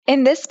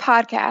In this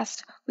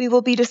podcast, we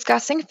will be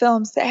discussing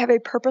films that have a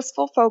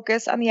purposeful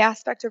focus on the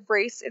aspect of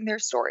race in their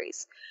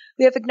stories.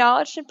 We have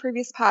acknowledged in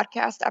previous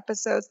podcast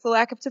episodes the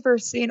lack of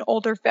diversity in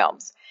older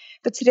films,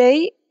 but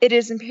today it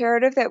is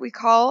imperative that we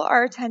call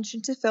our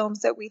attention to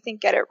films that we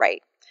think get it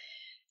right.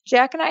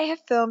 Jack and I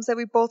have films that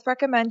we both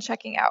recommend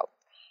checking out.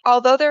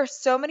 Although there are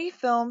so many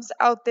films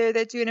out there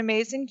that do an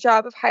amazing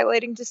job of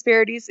highlighting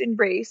disparities in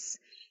race,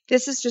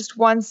 this is just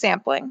one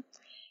sampling.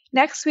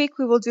 Next week,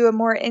 we will do a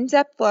more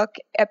in-depth look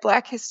at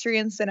Black history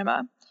in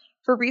cinema.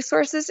 For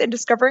resources and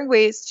discovering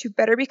ways to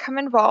better become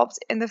involved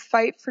in the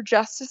fight for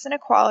justice and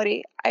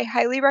equality, I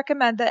highly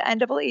recommend the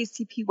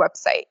NAACP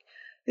website.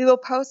 We will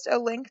post a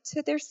link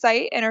to their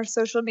site in our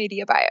social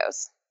media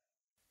bios.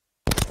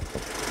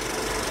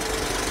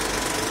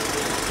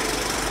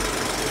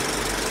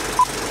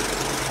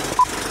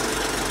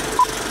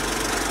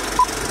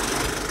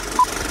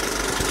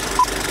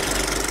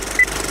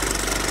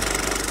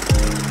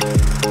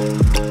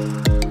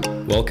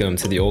 Welcome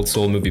to the Old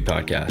Soul Movie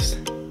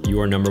Podcast,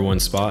 your number one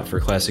spot for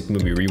classic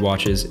movie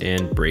rewatches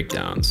and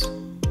breakdowns.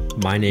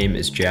 My name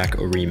is Jack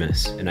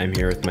Oremus, and I'm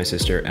here with my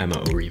sister Emma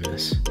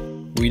Oremus.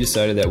 We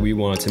decided that we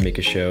wanted to make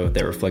a show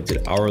that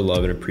reflected our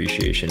love and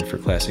appreciation for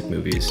classic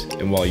movies,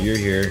 and while you're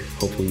here,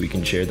 hopefully we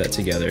can share that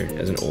together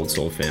as an Old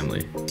Soul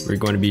family. We're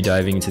going to be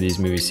diving into these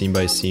movies scene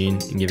by scene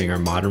and giving our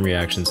modern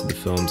reactions to the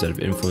films that have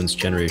influenced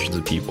generations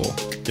of people.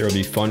 There will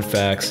be fun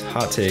facts,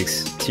 hot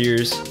takes,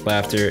 tears,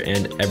 laughter,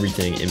 and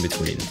everything in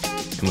between.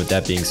 And with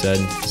that being said,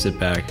 sit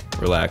back,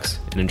 relax,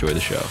 and enjoy the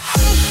show.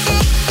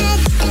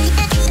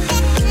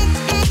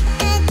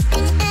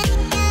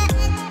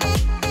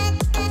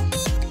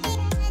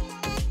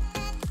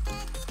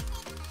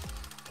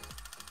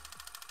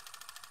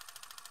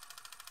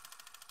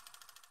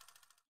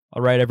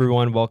 All right,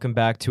 everyone, welcome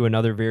back to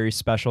another very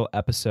special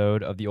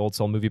episode of the Old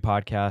Soul Movie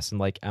Podcast. And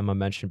like Emma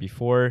mentioned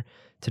before,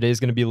 today is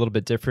going to be a little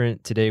bit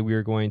different. Today we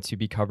are going to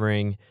be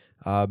covering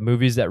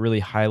movies that really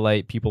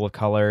highlight people of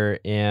color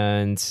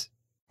and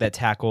that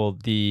tackle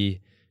the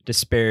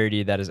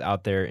disparity that is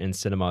out there in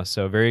cinema.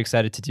 So very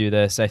excited to do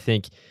this. I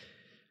think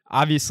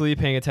obviously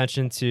paying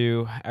attention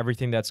to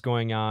everything that's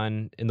going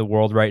on in the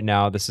world right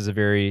now, this is a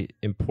very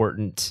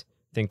important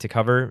thing to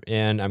cover,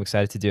 and I'm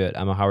excited to do it.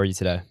 Emma, how are you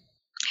today?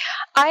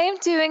 I am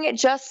doing it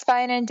just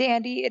fine and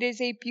dandy. It is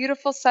a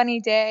beautiful sunny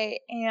day,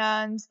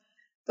 and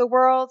the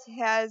world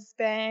has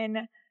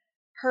been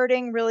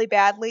hurting really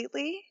bad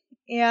lately.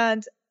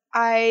 And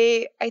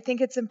I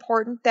think it's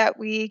important that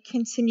we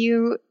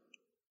continue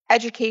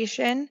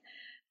education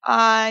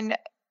on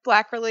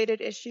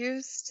Black-related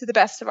issues to the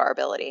best of our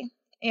ability.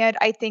 And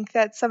I think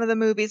that some of the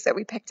movies that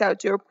we picked out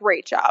do a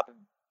great job of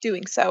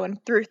doing so,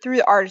 and through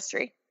the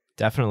artistry.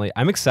 Definitely.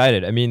 I'm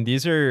excited. I mean,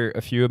 these are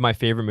a few of my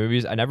favorite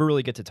movies. I never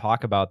really get to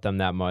talk about them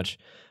that much,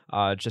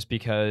 just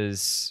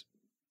because.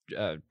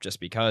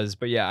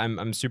 But yeah,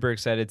 I'm super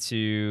excited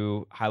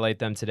to highlight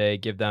them today,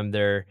 give them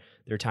their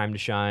time to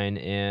shine.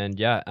 And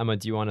yeah, Emma,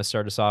 do you want to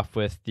start us off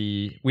with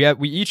we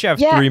each have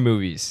three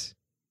movies.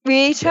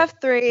 We each have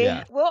three.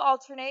 Yeah. We'll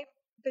alternate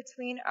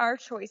between our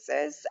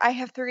choices. I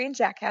have three and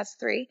Jack has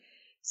three.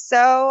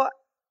 So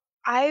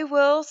I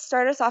will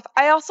start us off.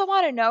 I also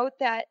want to note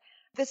that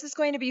this is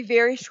going to be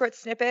very short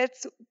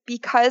snippets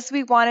because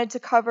we wanted to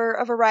cover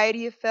a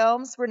variety of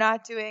films. We're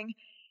not doing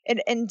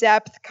an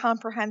in-depth,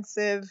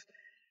 comprehensive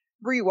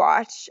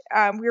rewatch.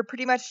 We're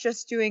pretty much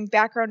just doing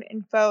background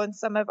info and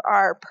some of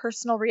our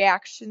personal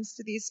reactions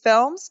to these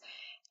films.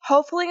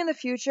 Hopefully in the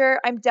future,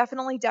 I'm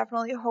definitely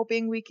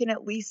hoping we can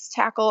at least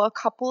tackle a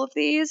couple of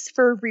these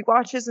for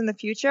rewatches in the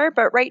future.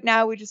 But right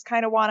now, we just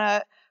kind of want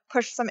to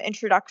push some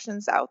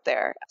introductions out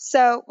there.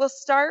 So we'll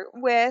start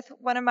with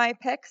one of my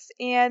picks.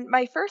 And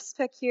my first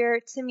pick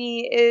here to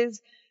me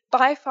is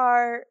by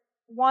far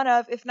one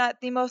of, if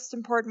not the most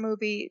important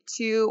movie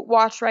to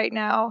watch right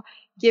now,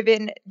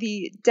 given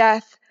the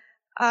death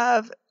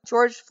of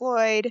George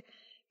Floyd,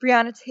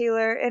 Breonna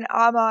Taylor, and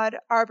Ahmaud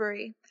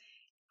Arbery.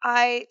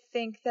 I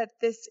think that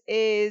this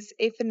is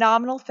a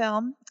phenomenal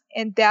film,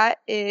 and that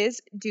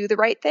is Do the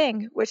Right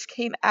Thing, which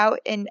came out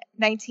in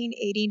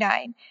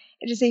 1989.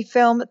 It is a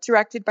film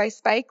directed by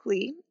Spike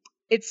Lee.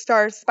 It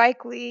stars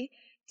Spike Lee,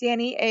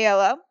 Danny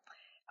Aiello,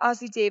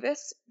 Ossie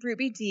Davis,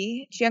 Ruby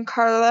Dee,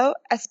 Giancarlo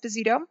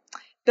Esposito,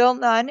 Bill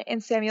Nunn,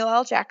 and Samuel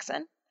L.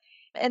 Jackson.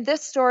 And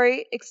this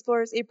story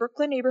explores a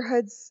Brooklyn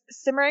neighborhood's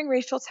simmering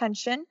racial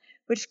tension,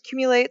 which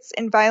accumulates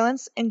in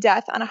violence and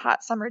death on a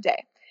hot summer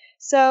day.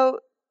 So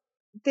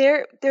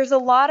there's a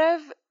lot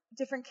of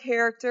different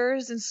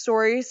characters and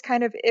stories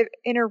kind of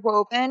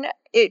interwoven.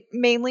 It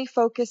mainly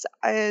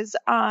focuses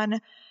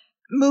on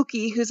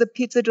Mookie, who's a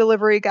pizza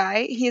delivery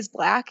guy. He is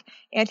Black,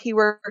 and he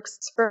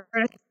works for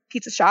a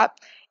pizza shop.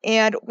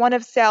 And one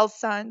of Sal's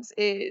sons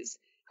is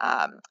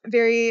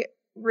very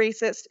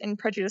racist and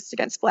prejudiced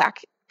against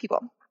Black people.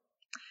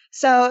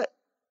 So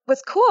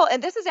what's cool,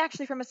 and this is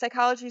actually from a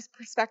psychologist's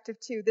perspective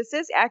too, this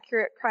is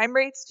accurate. Crime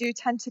rates do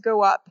tend to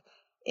go up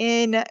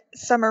in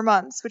summer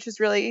months, which is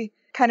really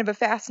kind of a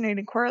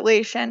fascinating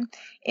correlation.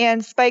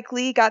 And Spike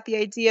Lee got the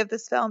idea of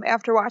this film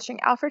after watching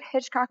Alfred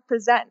Hitchcock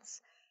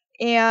Presents.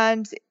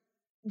 And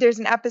there's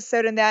an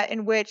episode in that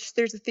in which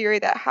there's a theory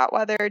that hot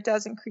weather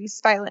does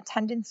increase violent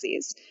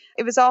tendencies.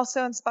 It was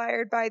also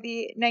inspired by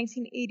the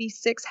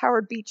 1986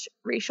 Howard Beach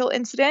racial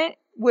incident,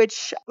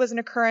 which was an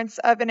occurrence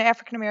of an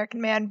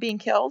African-American man being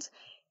killed,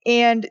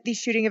 and the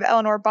shooting of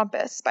Eleanor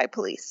Bumpus by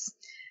police.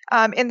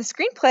 And the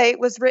screenplay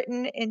was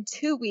written in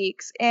 2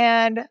 weeks,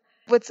 and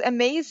what's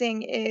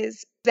amazing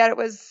is that it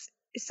was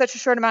such a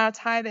short amount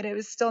of time that it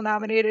was still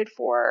nominated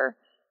for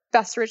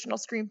Best Original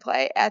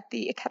Screenplay at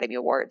the Academy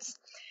Awards.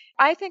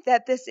 I think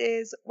that this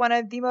is one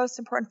of the most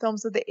important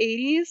films of the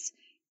 80s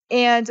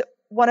and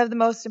one of the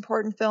most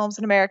important films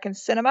in American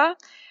cinema.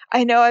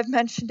 I know I've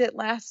mentioned it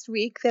last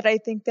week that I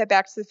think that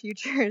Back to the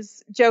Future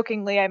is,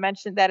 jokingly, I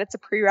mentioned that it's a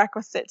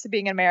prerequisite to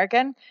being an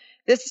American.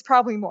 This is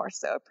probably more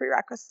so a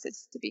prerequisite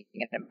to being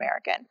an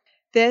American.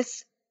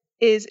 This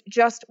is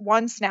just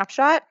one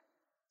snapshot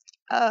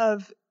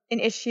of an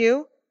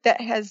issue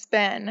that has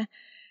been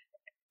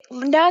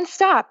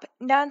nonstop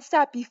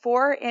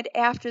before and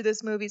after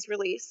this movie's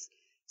release.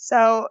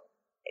 So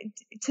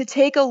to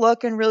take a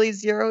look and really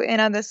zero in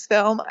on this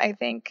film, I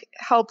think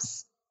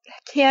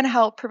can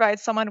help provide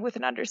someone with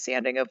an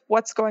understanding of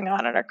what's going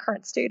on in our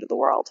current state of the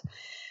world.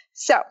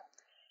 So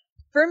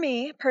for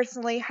me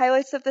personally,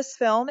 highlights of this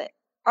film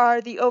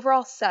are the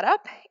overall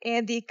setup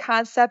and the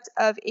concept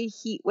of a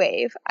heat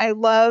wave. I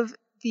love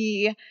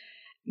the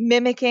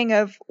mimicking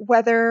of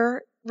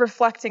weather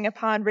reflecting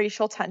upon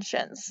racial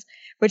tensions,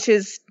 which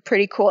is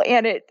pretty cool.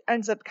 And it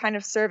ends up kind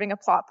of serving a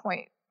plot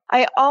point.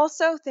 I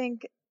also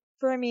think,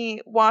 for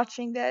me,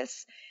 watching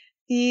this,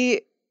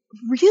 the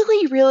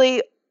really,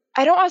 really,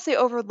 I don't want to say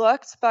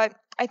overlooked, but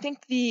I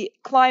think the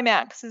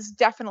climax is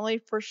definitely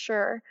for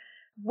sure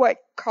what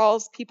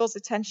calls people's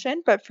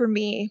attention. But for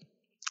me,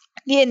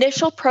 the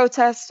initial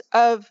protest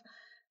of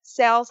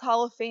Sal's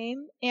Hall of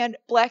Fame and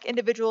Black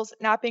individuals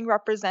not being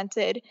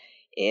represented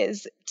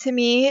is, to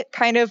me,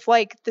 kind of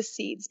like the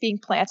seeds being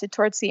planted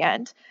towards the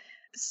end.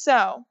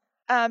 So,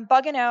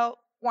 Buggin' Out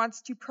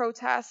wants to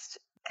protest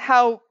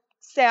how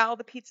Sal,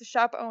 the pizza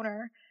shop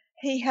owner,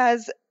 he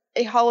has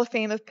a Hall of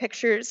Fame of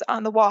pictures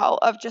on the wall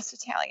of just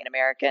Italian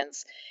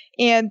Americans,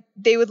 and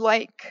they would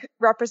like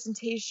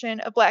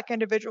representation of Black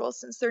individuals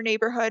since their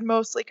neighborhood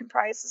mostly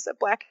comprises of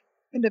Black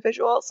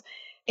individuals.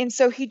 And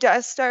so he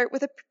does start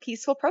with a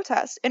peaceful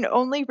protest, and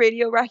only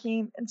Radio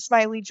Raheem and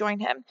Smiley join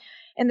him.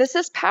 And this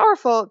is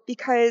powerful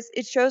because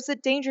it shows the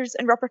dangers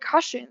and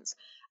repercussions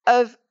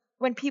of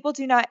when people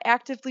do not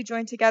actively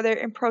join together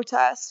in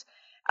protest,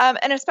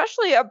 and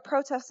especially a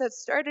protest that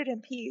started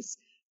in peace,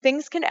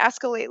 things can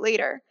escalate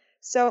later.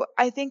 So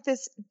I think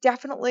this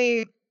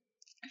definitely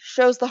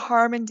shows the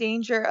harm and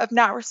danger of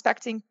not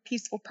respecting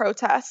peaceful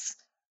protests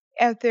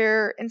at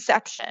their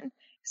inception.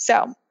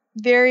 So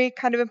very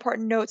kind of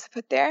important note to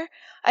put there.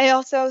 I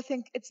also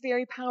think it's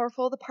very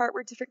powerful, the part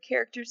where different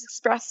characters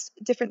express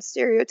different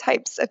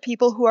stereotypes of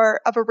people who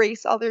are of a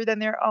race other than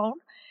their own.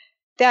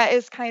 That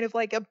is kind of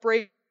like a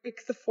break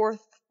the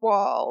fourth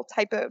wall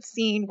type of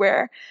scene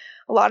where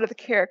a lot of the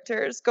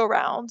characters go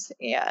around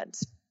and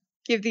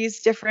give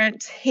these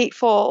different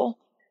hateful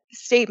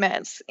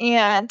statements,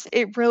 and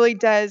it really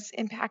does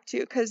impact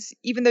you because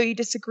even though you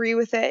disagree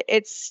with it,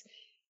 it's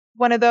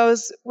one of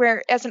those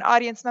where as an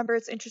audience member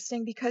it's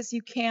interesting because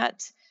you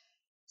can't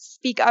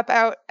speak up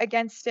out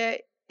against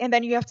it, and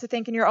then you have to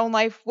think in your own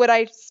life, would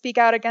I speak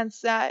out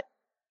against that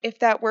if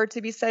that were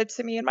to be said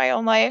to me in my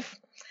own life?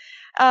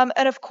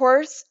 And of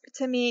course,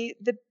 to me,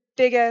 the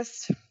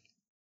biggest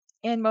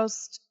and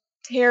most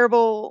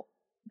terrible,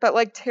 but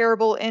like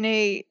terrible in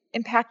a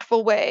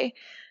impactful way,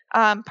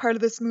 part of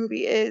this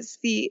movie is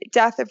the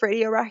death of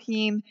Radio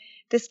Raheem.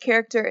 This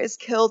character is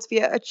killed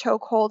via a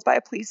chokehold by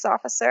a police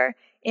officer,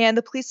 and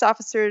the police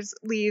officers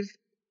leave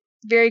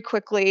very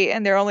quickly,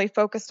 and they're only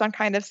focused on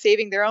kind of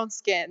saving their own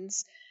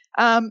skins.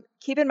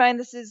 Keep in mind,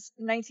 this is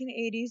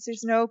 1980s.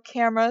 There's no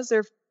cameras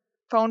or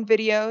phone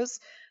videos,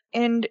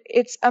 and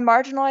it's a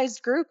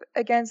marginalized group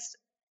against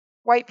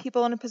white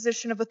people in a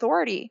position of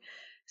authority.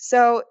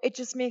 So it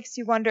just makes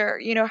you wonder,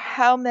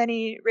 how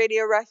many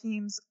Radio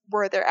Raheems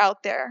were there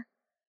out there?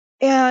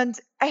 And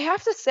I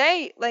have to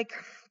say,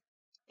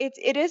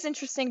 it is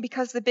interesting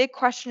because the big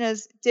question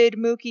is, did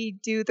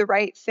Mookie do the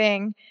right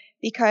thing?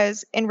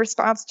 Because in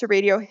response to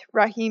Radio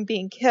Raheem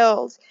being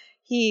killed,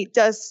 he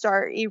does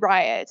start a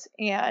riot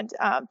and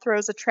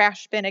throws a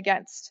trash bin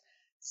against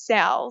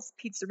Sal's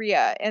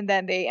Pizzeria, and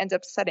then they end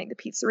up setting the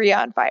pizzeria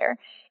on fire.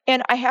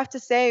 And I have to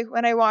say,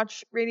 when I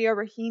watch Radio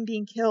Raheem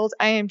being killed,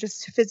 I am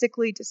just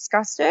physically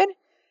disgusted,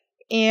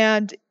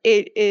 and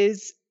it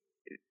is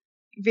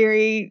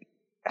very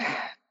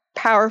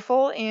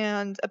powerful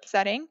and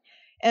upsetting.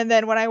 And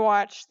then when I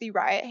watch the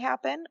riot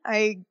happen,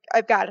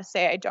 I've got to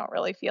say I don't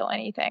really feel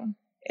anything.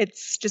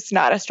 It's just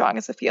not as strong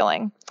as a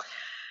feeling.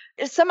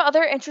 Some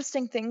other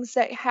interesting things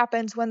that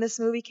happened when this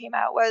movie came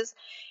out was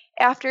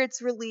after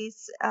its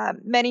release,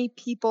 many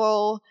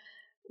people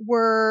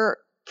were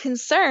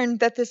concerned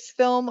that this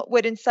film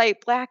would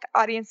incite Black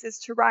audiences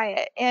to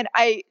riot. And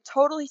I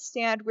totally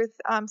stand with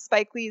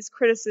Spike Lee's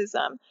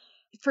criticism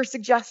for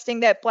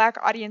suggesting that Black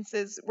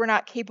audiences were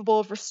not capable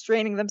of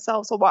restraining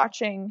themselves while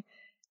watching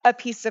a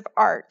piece of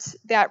art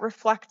that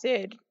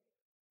reflected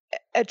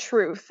a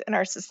truth in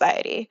our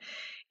society.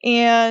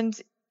 And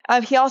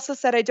he also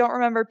said,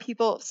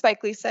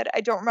 Spike Lee said,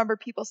 I don't remember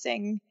people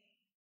saying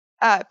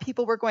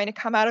people were going to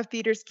come out of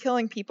theaters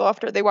killing people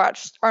after they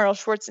watched Arnold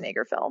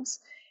Schwarzenegger films.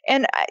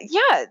 And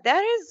yeah,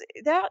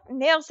 that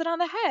nails it on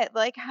the head.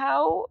 Like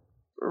how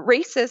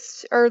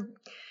racist or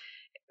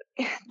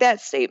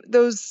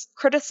those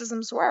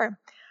criticisms were.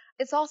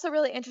 It's also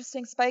really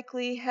interesting. Spike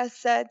Lee has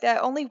said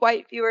that only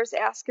white viewers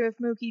ask him if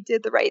Mookie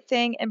did the right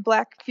thing, and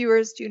black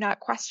viewers do not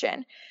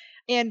question.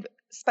 And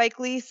Spike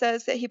Lee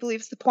says that he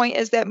believes the point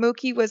is that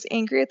Mookie was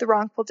angry at the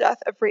wrongful death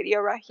of Radio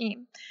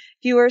Raheem.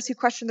 Viewers who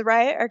question the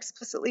riot are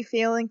explicitly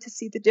failing to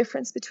see the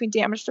difference between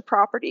damage to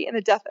property and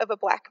the death of a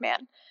black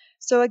man.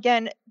 So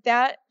again,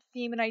 that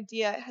theme and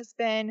idea has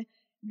been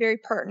very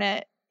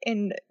pertinent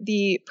in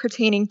the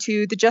pertaining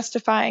to the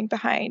justifying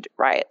behind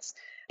riots.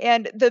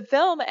 And the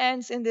film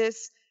ends in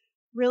this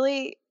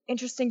really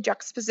interesting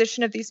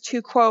juxtaposition of these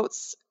two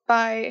quotes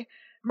by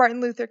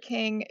Martin Luther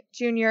King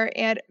Jr.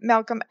 and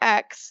Malcolm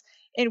X,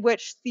 in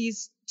which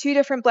these two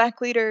different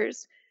black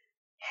leaders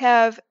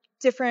have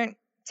different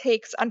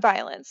takes on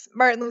violence.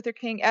 Martin Luther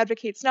King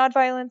advocates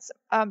nonviolence.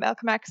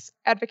 Malcolm X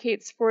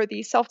advocates for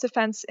the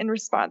self-defense in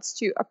response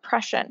to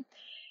oppression.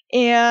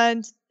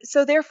 And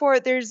so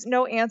therefore, there's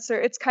no answer.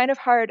 It's kind of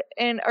hard.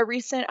 In a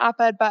recent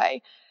op-ed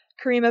by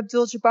Kareem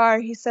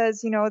Abdul-Jabbar, he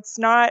says, it's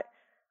not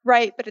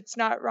right, but it's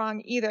not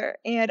wrong either.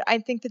 And I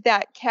think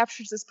that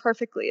captures this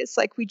perfectly. It's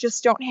like we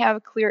just don't have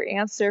a clear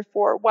answer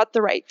for what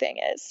the right thing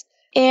is.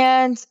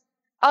 And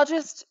I'll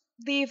just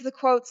leave the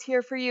quotes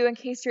here for you in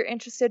case you're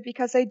interested,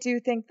 because I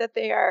do think that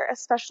they are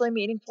especially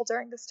meaningful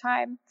during this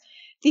time.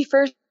 The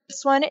first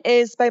one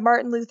is by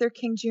Martin Luther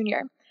King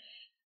Jr.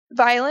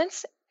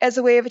 Violence as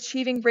a way of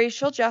achieving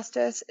racial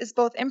justice is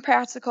both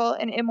impractical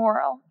and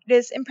immoral. It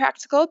is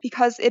impractical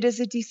because it is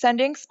a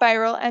descending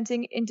spiral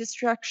ending in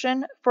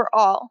destruction for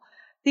all.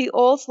 The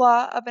old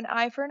law of an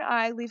eye for an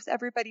eye leaves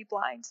everybody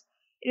blind.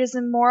 It is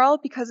immoral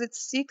because it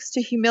seeks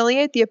to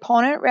humiliate the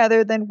opponent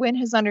rather than win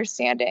his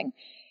understanding.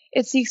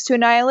 It seeks to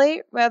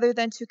annihilate rather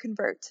than to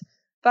convert.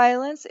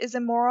 Violence is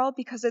immoral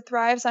because it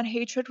thrives on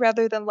hatred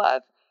rather than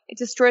love. It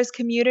destroys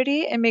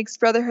community and makes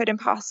brotherhood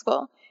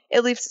impossible.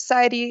 It leaves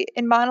society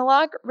in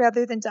monologue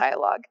rather than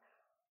dialogue.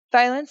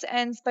 Violence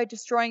ends by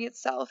destroying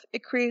itself.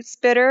 It creates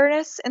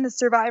bitterness in the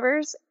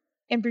survivors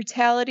and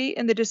brutality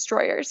in the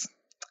destroyers.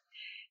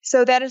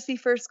 So that is the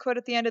first quote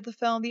at the end of the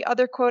film. The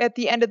other quote at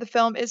the end of the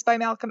film is by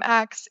Malcolm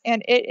X,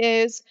 and it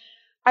is,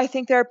 I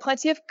think there are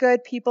plenty of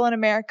good people in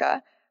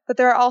America, but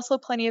there are also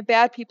plenty of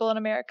bad people in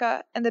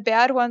America, and the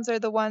bad ones are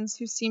the ones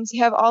who seem to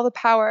have all the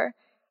power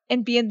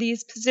and be in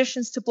these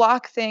positions to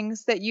block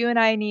things that you and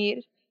I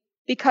need.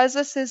 Because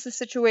this is the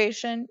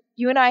situation,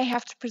 you and I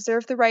have to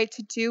preserve the right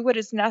to do what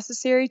is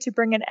necessary to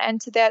bring an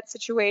end to that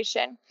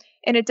situation.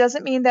 And it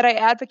doesn't mean that I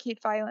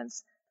advocate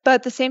violence, but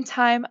at the same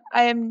time,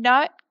 I am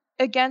not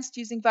against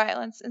using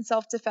violence in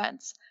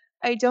self-defense.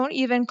 I don't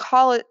even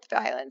call it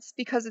violence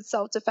because it's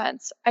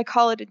self-defense. I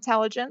call it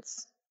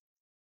intelligence.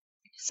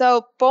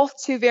 So both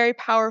two very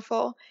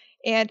powerful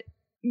and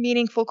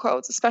meaningful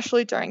quotes,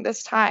 especially during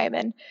this time.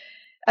 And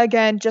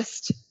again,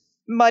 just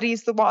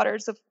muddies the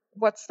waters of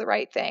what's the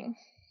right thing.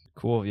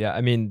 Cool. Yeah.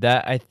 I mean,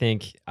 that I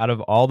think out of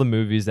all the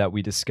movies that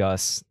we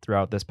discuss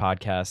throughout this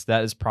podcast,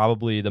 that is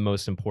probably the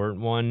most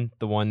important one.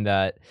 The one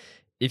that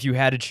if you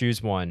had to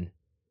choose one,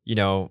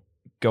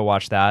 go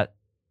watch that.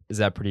 Is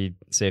that pretty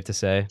safe to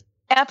say?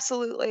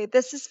 Absolutely.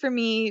 This is for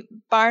me,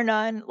 bar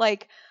none.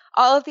 Like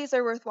all of these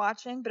are worth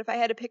watching, but if I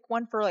had to pick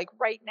one for like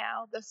right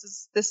now, this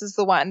is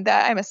the one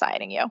that I'm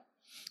assigning you.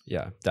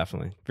 Yeah,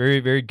 definitely. Very,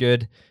 very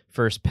good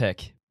first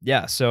pick.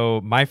 Yeah,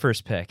 so my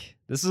first pick.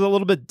 This is a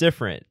little bit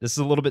different. This is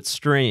a little bit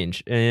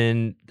strange,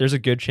 and there's a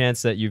good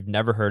chance that you've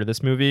never heard of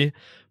this movie,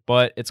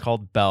 but it's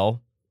called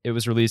Belle. It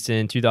was released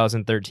in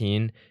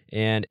 2013,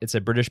 and it's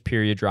a British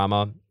period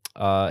drama,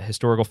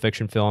 historical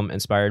fiction film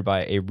inspired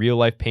by a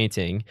real-life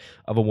painting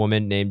of a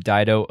woman named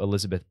Dido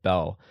Elizabeth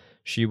Belle.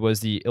 She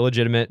was the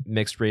illegitimate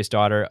mixed-race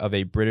daughter of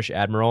a British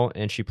admiral,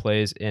 and she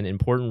plays an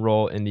important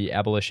role in the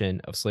abolition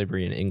of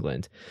slavery in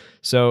England.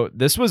 So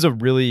this was a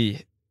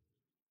really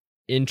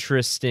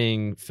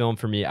interesting film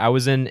for me. I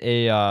was in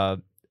it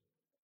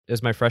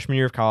was my freshman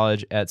year of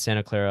college at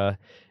Santa Clara,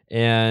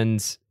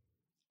 and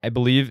I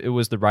believe it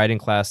was the writing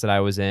class that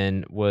I was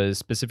in was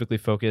specifically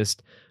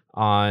focused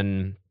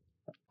on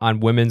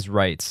women's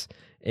rights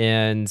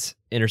and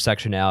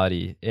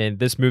intersectionality. And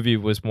this movie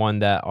was one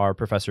that our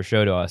professor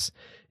showed us.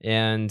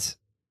 And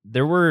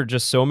there were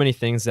just so many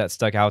things that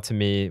stuck out to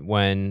me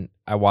when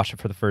I watched it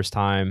for the first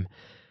time.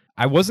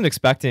 I wasn't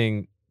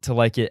expecting to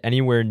like it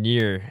anywhere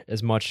near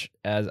as much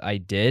as I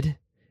did.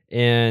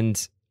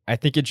 And I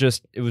think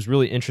it was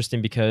really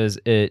interesting because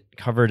it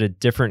covered a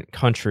different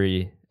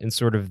country and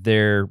sort of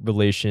their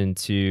relation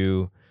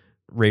to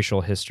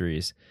racial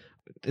histories.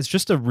 It's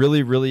just a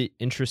really, really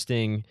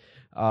interesting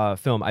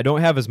film. I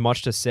don't have as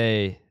much to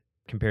say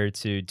compared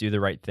to Do the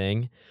Right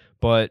Thing,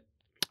 but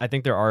I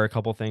think there are a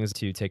couple things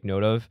to take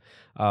note of.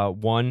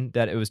 One,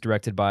 that it was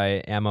directed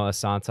by Amma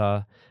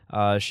Asanta.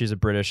 She's a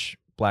British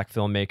black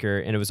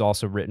filmmaker, and it was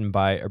also written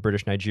by a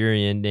British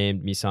Nigerian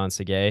named Misan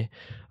Sege.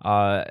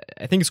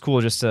 I think it's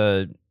cool just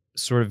to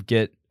sort of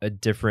get a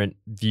different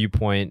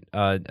viewpoint,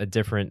 a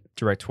different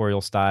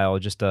directorial style,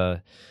 just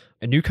a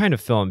new kind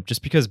of film.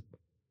 Just because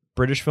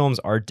British films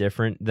are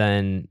different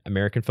than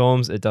American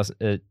films, it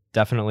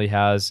definitely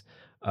has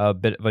a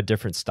bit of a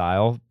different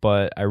style.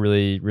 But I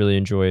really, really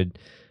enjoyed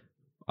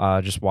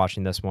just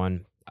watching this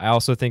one. I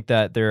also think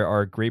that there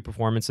are great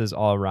performances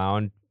all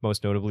around,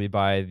 most notably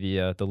by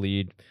the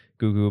lead,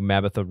 Gugu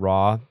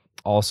Mbatha-Raw.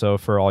 Also,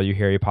 for all you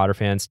Harry Potter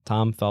fans,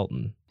 Tom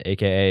Felton,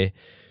 aka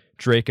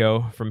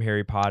Draco from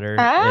Harry Potter,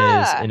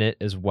 is in it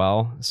as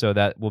well. So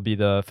that will be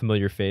the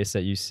familiar face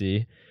that you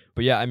see.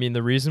 But yeah, I mean,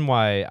 the reason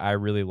why I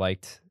really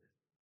liked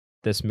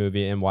this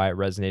movie and why it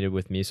resonated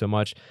with me so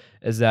much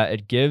is that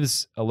it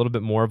gives a little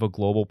bit more of a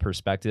global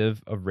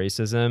perspective of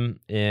racism,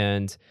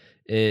 and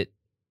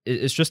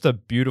it's just a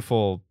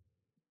beautiful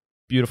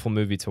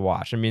movie to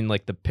watch. I mean,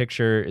 like, the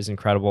picture is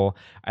incredible.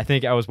 I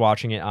think I was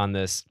watching it on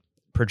this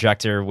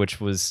projector, which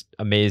was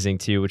amazing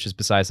too, which is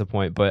besides the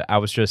point, but I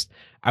was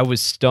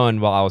stunned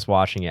while I was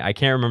watching it. I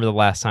can't remember the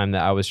last time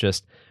that I was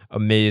just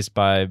amazed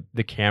by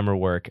the camera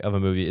work of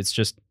a movie. It's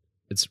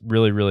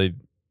really, really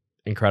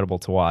incredible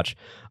to watch.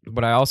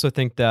 But I also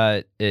think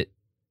that it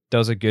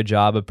does a good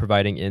job of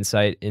providing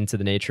insight into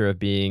the nature of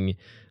being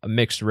a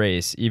mixed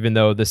race, even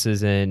though this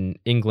is in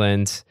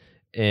England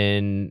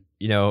in,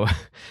 the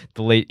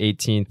late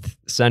 18th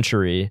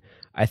century.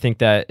 I think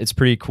that it's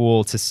pretty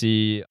cool to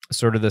see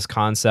sort of this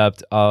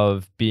concept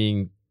of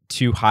being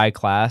too high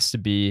class to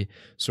be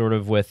sort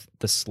of with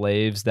the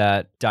slaves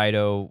that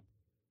Dido/Belle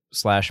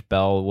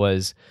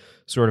was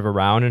sort of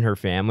around in her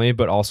family,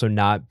 but also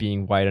not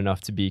being white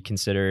enough to be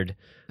considered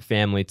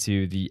family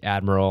to the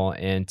admiral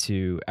and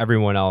to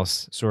everyone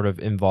else sort of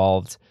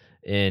involved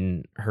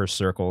in her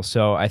circle.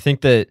 So I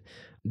think that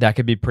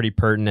could be pretty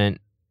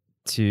pertinent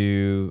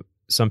to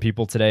some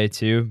people today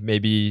too,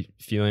 maybe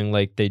feeling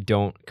like they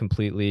don't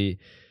completely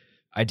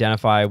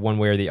identify one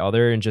way or the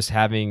other, and just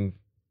having,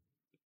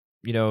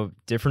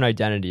 different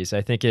identities.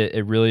 I think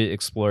it really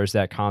explores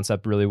that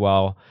concept really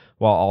well,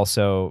 while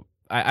also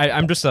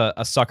I'm just a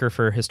sucker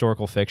for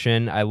historical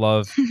fiction. I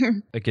love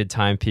a good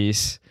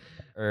timepiece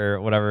or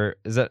whatever.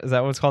 Is that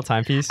what it's called?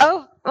 Timepiece?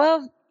 Oh,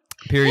 well,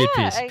 period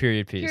yeah, piece.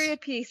 Period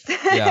piece.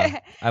 Yeah,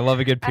 I love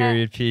a good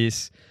period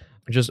piece.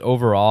 Just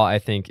overall, I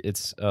think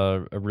it's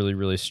a really,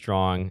 really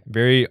strong,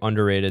 very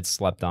underrated,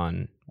 slept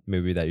on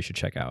movie that you should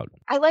check out.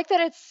 I like that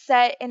it's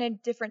set in a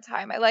different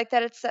time. I like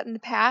that it's set in the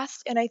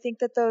past, and I think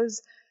that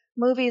those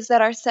movies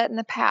that are set in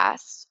the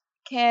past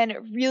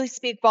can really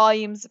speak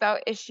volumes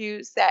about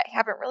issues that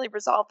haven't really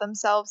resolved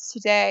themselves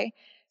today.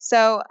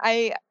 So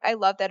I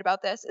love that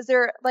about this. Is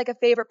there like a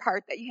favorite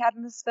part that you had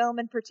in this film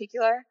in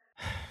particular?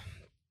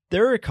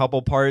 There are a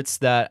couple parts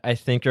that I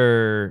think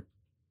are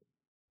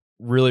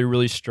really,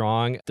 really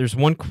strong. There's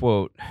one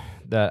quote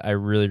that I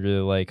really,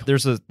 really like.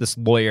 There's this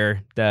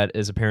lawyer that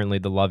is apparently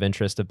the love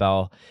interest of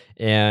Belle,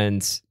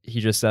 and he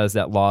just says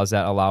that laws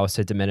that allow us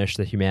to diminish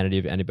the humanity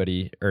of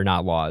anybody are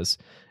not laws.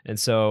 And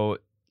so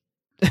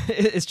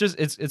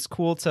it's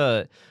cool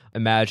to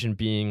imagine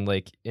being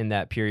like in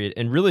that period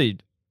and really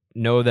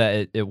know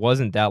that it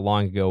wasn't that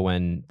long ago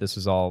when this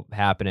was all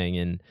happening,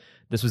 and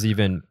this was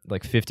even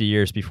like 50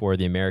 years before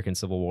the American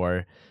Civil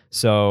War.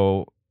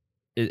 So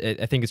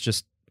I think it's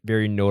just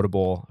very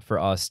notable for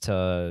us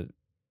to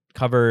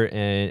cover,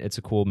 and it's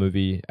a cool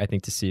movie, I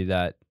think, to see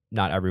that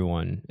not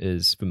everyone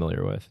is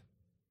familiar with.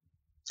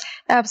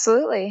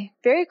 Absolutely.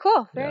 Very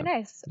cool. Very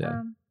nice.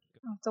 Yeah.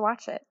 I'll have to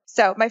watch it.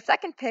 So my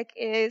second pick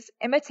is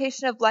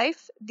Imitation of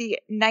Life, the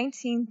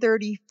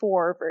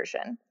 1934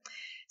 version.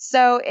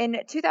 So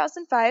in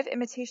 2005,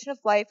 Imitation of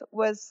Life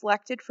was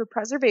selected for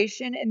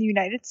preservation in the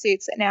United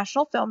States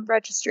National Film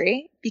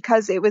Registry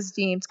because it was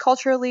deemed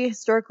culturally,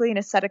 historically, and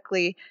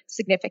aesthetically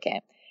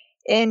significant.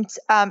 And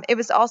it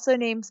was also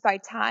named by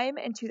Time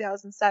in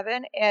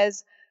 2007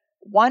 as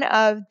one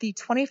of the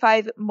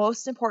 25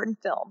 most important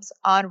films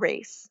on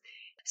race.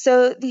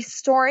 So the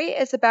story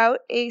is about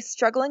a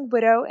struggling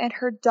widow and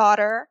her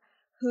daughter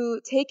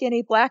who take in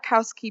a black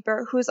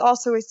housekeeper who is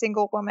also a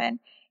single woman,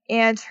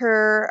 and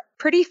her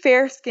pretty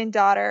fair-skinned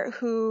daughter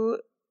who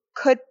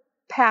could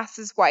pass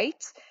as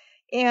white.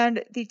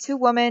 And the two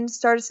women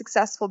start a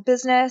successful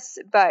business,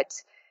 but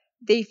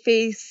they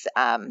face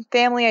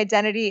family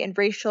identity and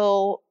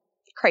racial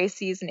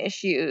crises and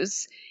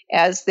issues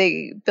as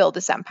they build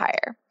this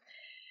empire.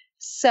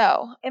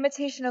 So,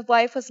 Imitation of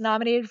Life was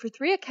nominated for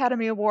 3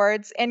 Academy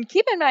Awards, and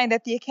keep in mind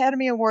that the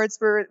Academy Awards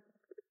were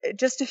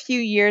just a few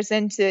years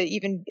into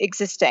even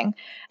existing.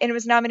 And it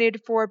was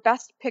nominated for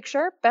Best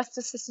Picture, Best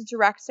Assistant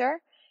Director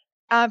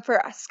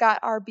for Scott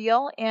R.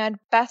 Beale, and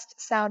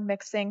Best Sound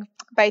Mixing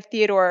by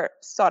Theodore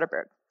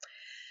Soderbergh.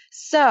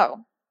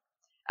 So,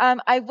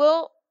 I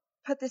will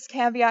put this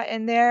caveat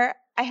in there.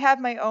 I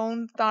have my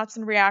own thoughts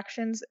and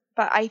reactions,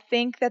 but I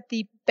think that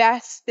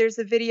there's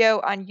a video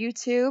on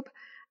YouTube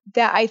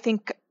that I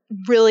think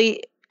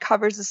really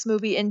covers this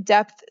movie in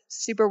depth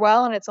super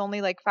well, and it's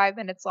only like 5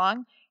 minutes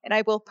long. And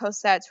I will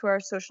post that to our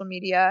social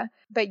media.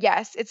 But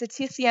yes, it's a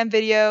TCM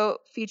video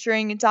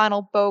featuring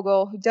Donald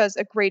Bogle, who does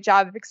a great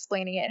job of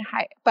explaining it.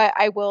 But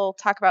I will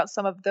talk about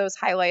some of those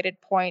highlighted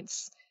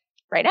points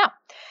right now.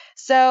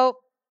 So,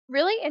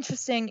 really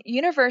interesting.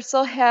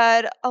 Universal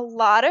had a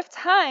lot of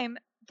time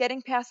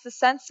getting past the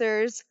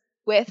censors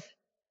with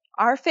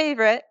our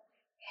favorite,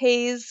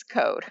 Hays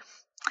Code.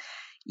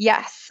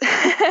 Yes.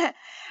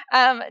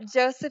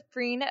 Joseph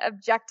Green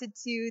objected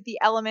to the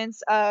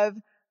elements of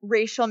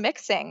racial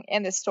mixing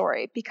in this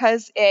story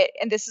because it,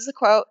 and this is a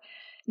quote,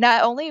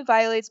 not only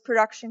violates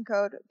production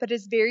code, but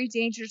is very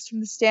dangerous from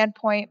the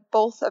standpoint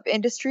both of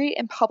industry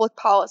and public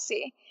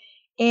policy.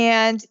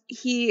 And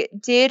he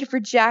did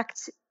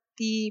reject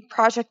the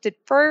project at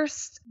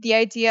first, the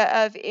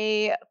idea of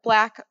a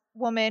Black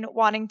woman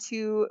wanting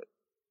to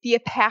be a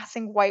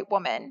passing white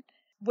woman,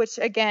 which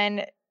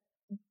again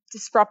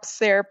disrupts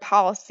their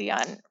policy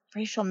on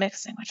racial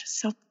mixing, which is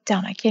so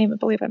dumb. I can't even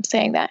believe I'm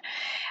saying that.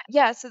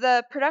 Yeah, so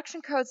the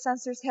production code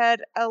censors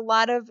had a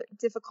lot of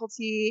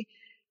difficulty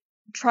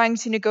trying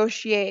to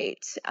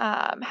negotiate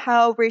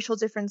how racial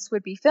difference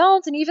would be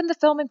filmed and even the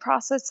filming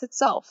process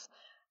itself.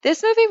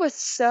 This movie was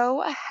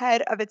so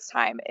ahead of its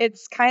time.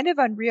 It's kind of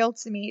unreal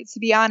to me, to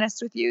be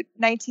honest with you,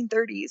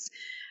 1930s.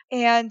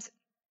 And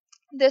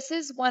this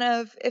is one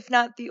of, if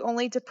not the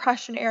only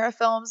Depression era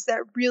films that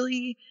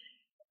really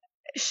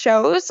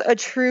shows a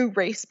true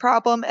race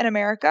problem in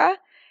America.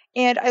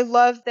 And I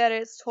love that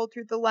it's told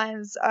through the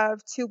lens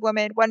of two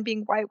women, one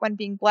being white, one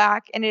being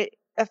Black. And a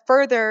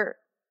further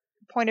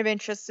point of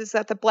interest is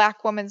that the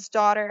Black woman's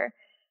daughter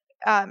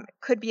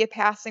could be a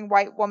passing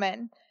white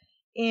woman.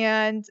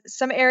 And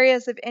some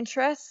areas of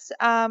interest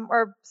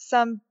or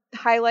some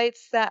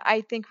highlights that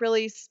I think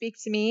really speak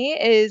to me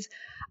is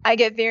I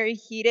get very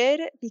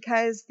heated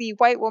because the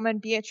white woman,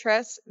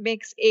 Beatrice,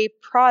 makes a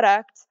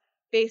product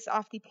based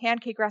off the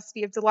pancake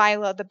recipe of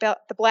Delilah,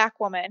 the Black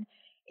woman.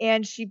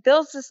 And she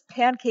builds this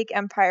pancake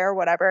empire or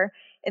whatever.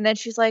 And then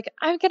she's like,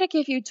 I'm going to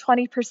give you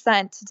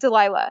 20% to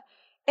Delilah.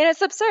 And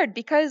it's absurd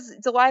because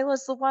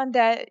Delilah's the one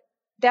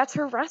that's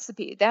her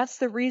recipe. That's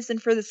the reason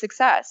for the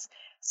success.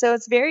 So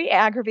it's very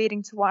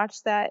aggravating to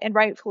watch that, and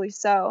rightfully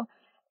so.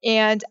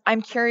 And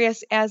I'm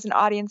curious, as an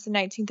audience in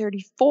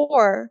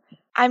 1934,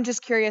 I'm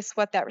just curious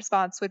what that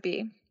response would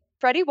be.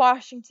 Fredi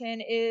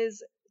Washington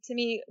is, to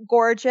me,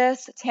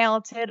 gorgeous,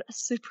 talented,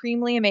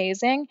 supremely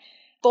amazing,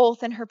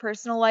 both in her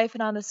personal life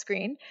and on the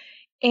screen.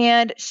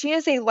 And she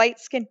is a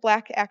light-skinned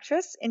Black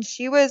actress, and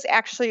she was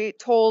actually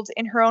told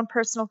in her own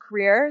personal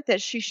career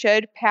that she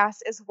should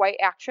pass as a white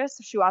actress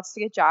if she wants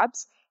to get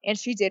jobs, and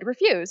she did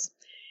refuse.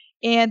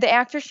 And the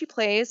actor she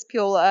plays,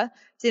 Peola,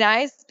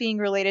 denies being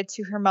related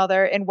to her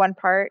mother in one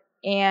part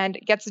and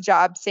gets a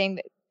job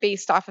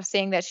based off of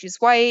saying that she's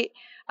white.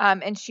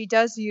 And she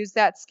does use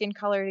that skin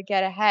color to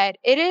get ahead.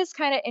 It is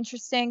kind of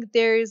interesting.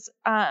 There's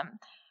a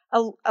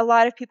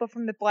lot of people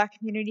from the Black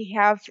community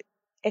have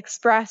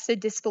expressed a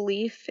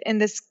disbelief in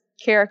this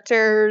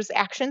character's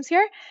actions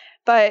here.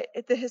 But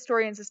the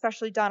historians,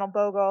 especially Donald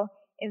Bogle,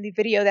 in the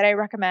video that I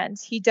recommend,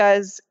 he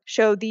does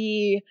show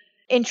the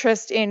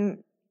interest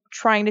in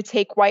trying to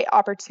take white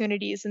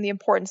opportunities and the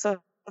importance of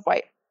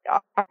white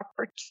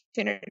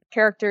opportunity.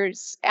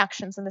 Characters'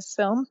 actions in this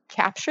film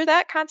capture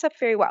that concept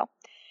very well.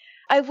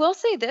 I will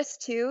say this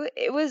too,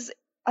 it was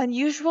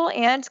unusual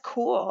and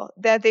cool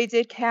that they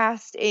did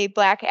cast a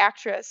Black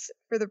actress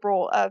for the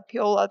role of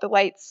Peola, the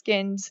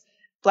light-skinned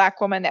Black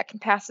woman that can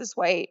pass as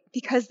white,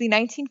 because the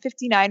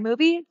 1959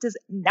 movie does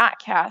not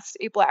cast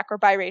a Black or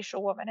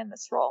biracial woman in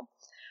this role.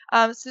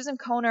 Susan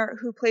Kohner,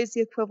 who plays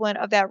the equivalent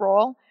of that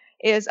role,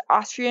 is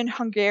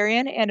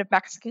Austrian-Hungarian and of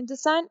Mexican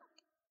descent.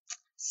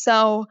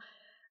 So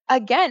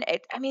again,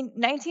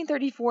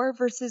 1934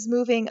 versus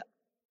moving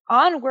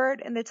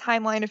onward in the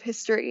timeline of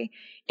history,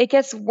 it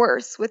gets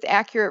worse with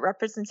accurate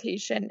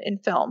representation in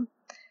film.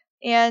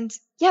 And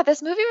yeah,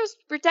 this movie was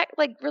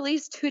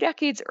released 2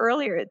 decades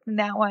earlier than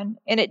that one,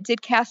 and it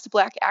did cast a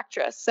Black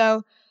actress.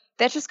 So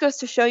that just goes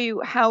to show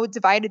you how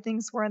divided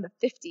things were in the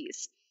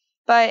 50s.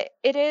 But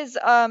it is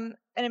an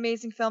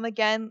amazing film,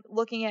 again,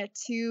 looking at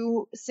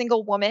two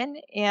single women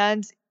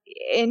and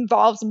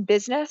involved in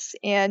business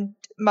and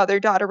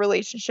mother-daughter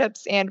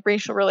relationships and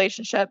racial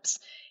relationships.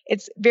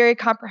 It's very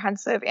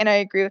comprehensive, and I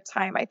agree with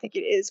Time. I think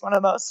it is one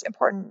of the most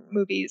important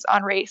movies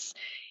on race.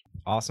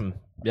 Awesome.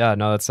 Yeah,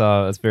 no,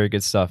 that's very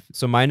good stuff.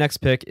 So my next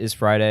pick is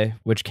Friday,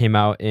 which came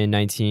out in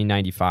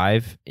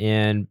 1995.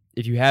 And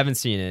if you haven't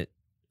seen it,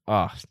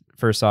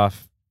 first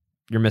off,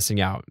 you're missing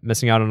out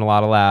on a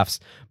lot of laughs,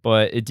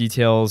 but it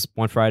details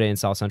one Friday in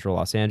South Central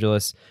Los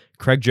Angeles.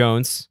 Craig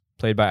Jones,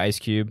 played by Ice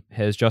Cube,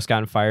 has just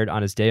gotten fired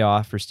on his day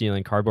off for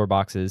stealing cardboard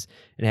boxes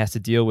and has to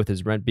deal with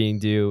his rent being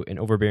due, an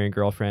overbearing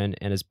girlfriend,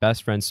 and his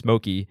best friend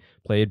Smokey,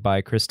 played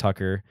by Chris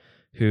Tucker,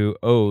 who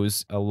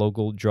owes a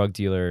local drug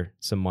dealer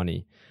some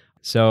money.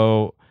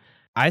 So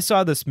I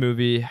saw this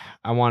movie,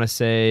 I want to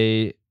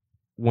say,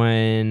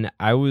 when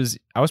I was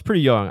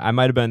pretty young. I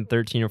might have been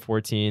 13 or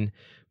 14,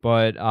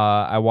 but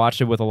I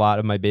watched it with a lot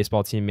of my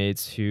baseball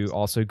teammates who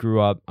also grew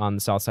up on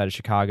the south side of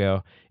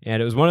Chicago,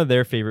 and it was one of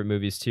their favorite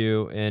movies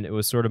too. And it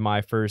was sort of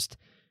my first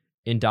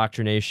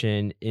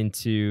indoctrination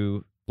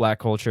into Black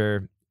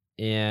culture,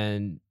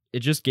 and it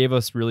just gave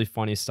us really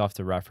funny stuff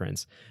to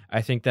reference.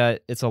 I think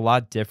that it's a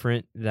lot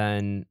different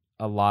than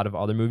a lot of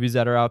other movies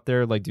that are out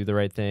there, like Do the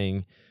Right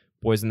Thing,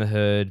 Boys in the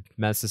Hood,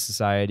 Menace to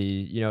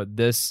Society.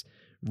 This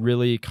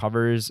really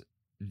covers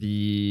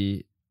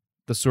the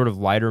sort of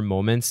lighter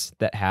moments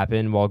that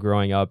happen while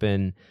growing up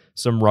in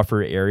some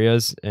rougher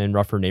areas and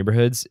rougher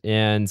neighborhoods.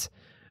 And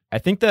I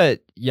think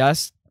that,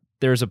 yes,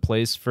 there's a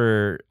place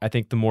for, I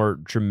think, the more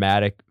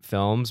dramatic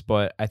films,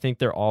 but I think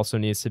there also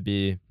needs to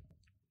be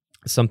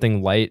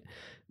something light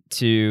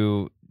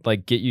to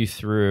like get you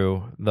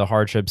through the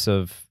hardships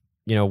of,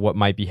 what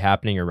might be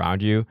happening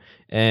around you.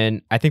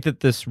 And I think that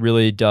this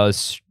really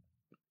does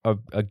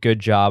a good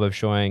job of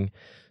showing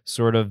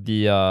sort of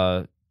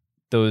the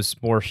those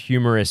more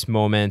humorous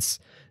moments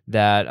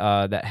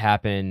that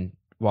happen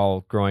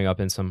while growing up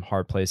in some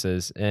hard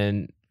places.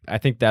 And I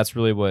think that's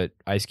really what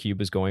Ice Cube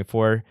was going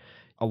for.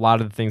 A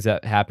lot of the things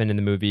that happen in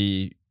the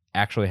movie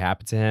actually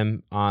happened to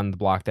him on the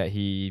block that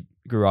he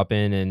grew up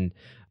in,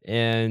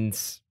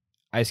 and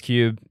Ice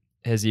Cube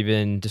has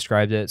even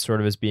described it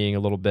sort of as being a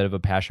little bit of a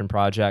passion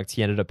project.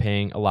 He ended up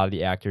paying a lot of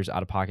the actors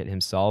out of pocket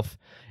himself,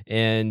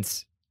 and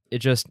it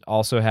just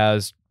also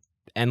has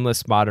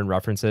endless modern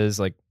references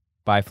like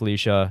Bye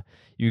Felicia,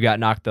 You Got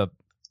Knocked Up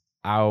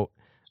Out,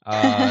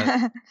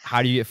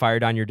 How Do You Get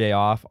Fired on Your Day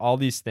Off? All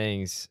these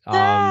things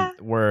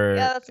were,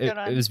 yeah, that's a good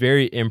one. It was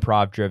very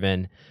improv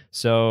driven.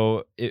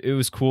 So it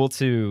was cool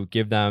to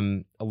give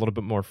them a little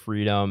bit more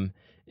freedom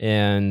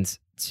and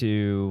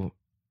to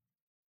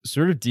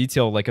sort of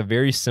detail like a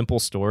very simple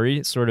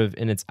story sort of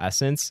in its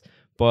essence,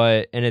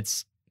 but in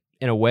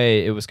a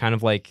way it was kind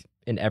of like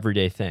an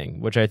everyday thing,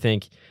 which I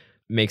think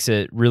makes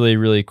it really,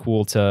 really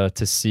cool to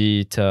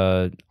see,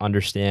 to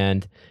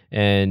understand.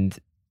 And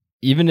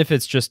even if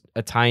it's just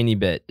a tiny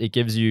bit, it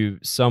gives you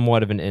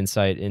somewhat of an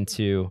insight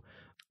into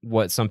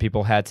what some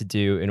people had to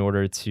do in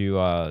order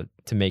to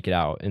make it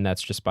out. And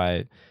that's just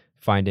by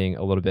finding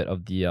a little bit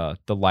of the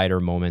lighter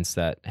moments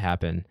that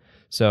happen.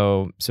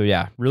 So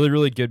yeah, really,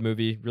 really good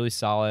movie, really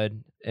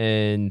solid.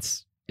 And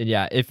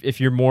yeah, if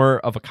you're more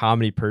of a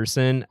comedy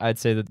person, I'd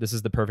say that this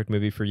is the perfect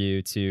movie for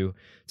you to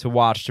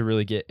watch, to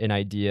really get an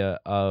idea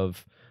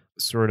of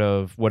sort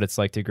of what it's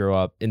like to grow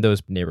up in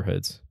those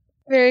neighborhoods.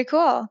 Very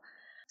cool.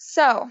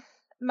 So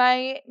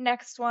my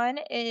next one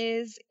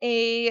is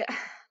a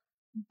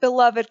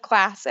beloved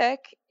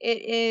classic.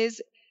 It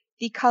is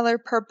The Color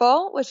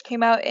Purple, which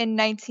came out in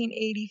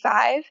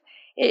 1985.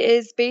 It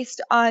is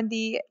based on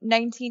the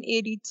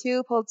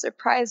 1982 Pulitzer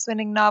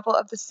Prize-winning novel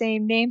of the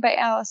same name by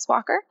Alice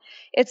Walker.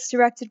 It's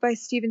directed by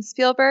Steven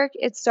Spielberg.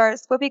 It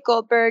stars Whoopi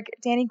Goldberg,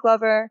 Danny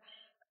Glover,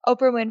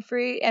 Oprah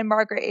Winfrey, and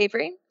Margaret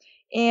Avery.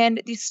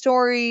 And the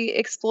story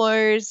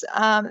explores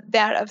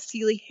that of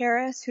Celie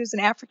Harris, who's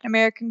an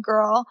African-American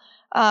girl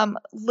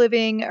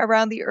living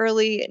around the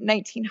early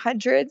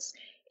 1900s.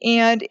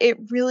 And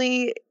it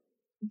really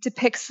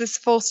depicts this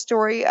full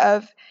story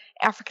of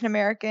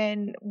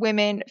African-American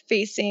women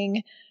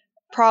facing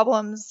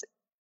problems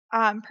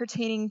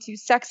pertaining to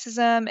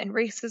sexism and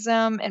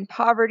racism and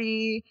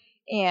poverty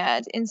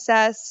and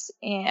incest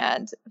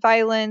and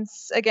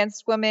violence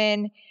against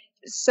women.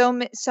 So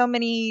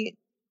many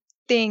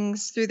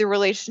things through the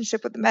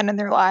relationship with the men in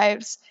their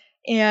lives.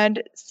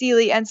 And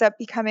Celie ends up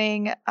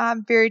becoming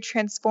very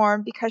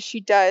transformed because she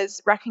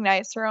does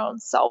recognize her own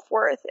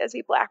self-worth as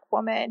a Black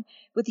woman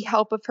with the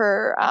help of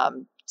her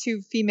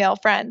two female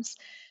friends.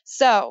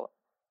 So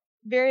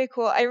very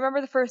cool. I remember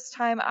the first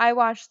time I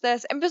watched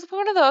this, and it was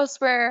one of those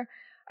where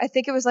I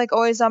think it was like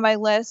always on my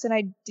list and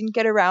I didn't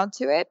get around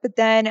to it. But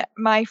then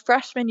my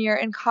freshman year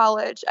in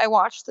college, I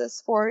watched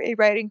this for a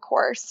writing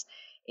course,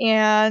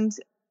 and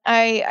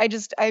I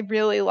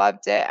really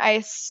loved it. I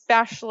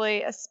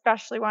especially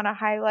want to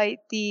highlight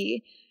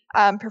the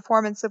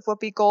performance of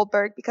Whoopi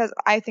Goldberg, because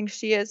I think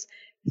she is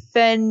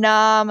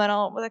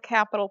phenomenal with a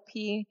capital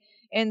P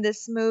in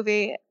this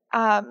movie.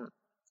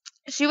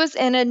 She was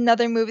in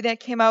another movie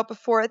that came out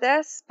before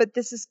this, but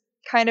this is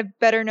kind of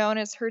better known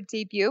as her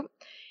debut.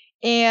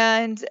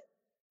 And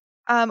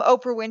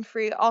Oprah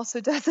Winfrey also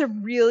does a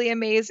really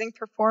amazing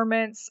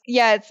performance.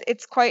 Yeah,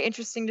 it's quite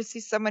interesting to see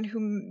someone who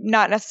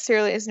not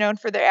necessarily is known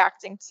for their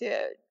acting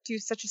to do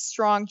such a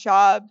strong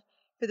job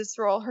for this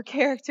role. Her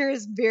character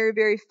is very,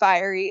 very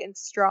fiery and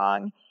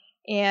strong,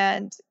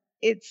 and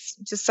it's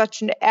just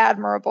such an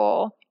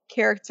admirable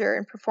character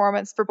and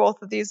performance for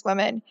both of these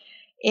women.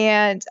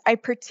 And I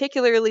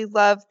particularly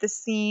love the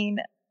scene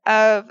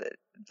of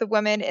the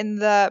women in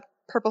the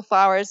purple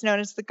flowers,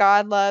 known as the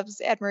God Loves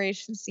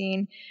Admiration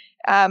scene.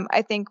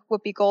 I think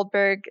Whoopi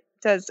Goldberg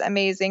does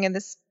amazing in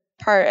this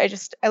part.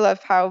 I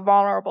love how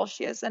vulnerable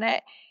she is in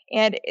it.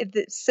 And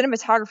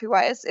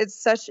cinematography-wise,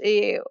 it's such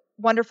a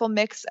wonderful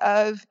mix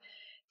of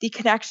the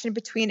connection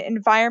between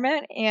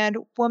environment and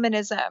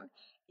womanism.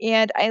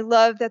 And I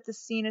love that the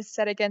scene is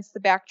set against the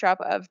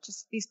backdrop of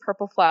just these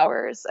purple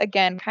flowers,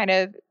 again, kind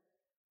of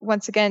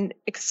once again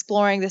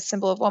exploring this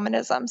symbol of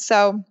womanism.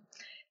 So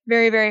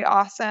very, very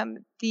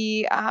awesome.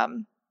 The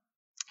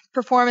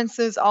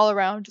performances all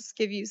around just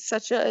give you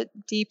such a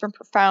deep and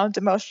profound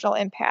emotional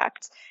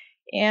impact.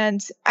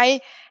 And I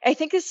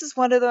think this is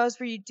one of those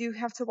where you do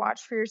have to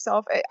watch for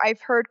yourself.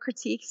 I've heard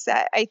critiques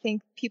that I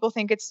think people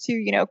think it's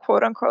too,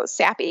 quote unquote,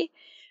 sappy.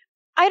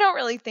 I don't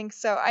really think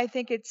so. I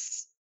think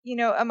it's,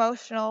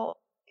 emotional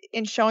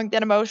in showing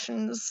that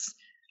emotions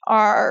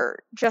are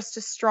just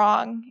as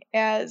strong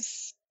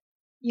as,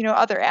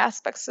 other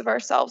aspects of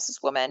ourselves as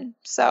women.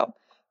 So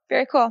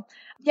very cool.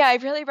 Yeah, I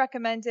really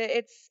recommend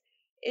it.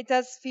 It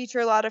does feature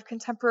a lot of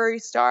contemporary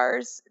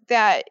stars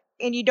and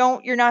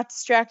you're not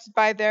distracted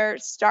by their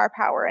star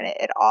power in it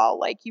at all.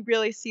 Like, you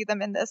really see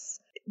them in this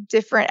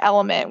different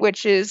element,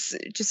 which is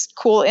just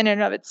cool in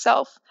and of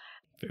itself.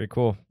 Very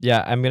cool.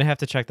 Yeah, I'm going to have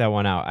to check that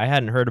one out. I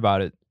hadn't heard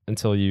about it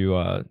until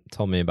you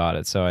told me about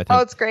it. So I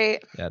think, it's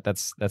great. Yeah,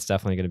 that's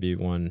definitely going to be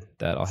one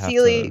that I'll have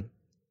to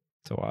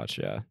watch.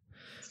 Yeah.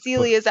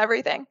 Celie is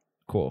everything.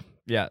 Cool.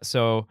 Yeah.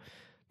 So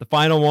the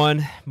final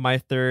one, my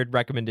third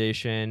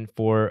recommendation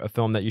for a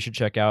film that you should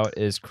check out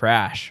is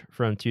Crash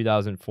from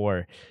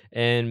 2004.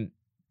 And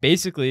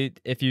basically,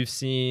 if you've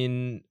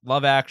seen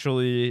Love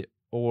Actually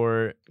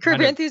or Curb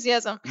Your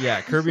Enthusiasm.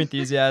 Yeah, Curb Your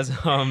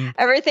Enthusiasm.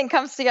 Everything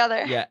comes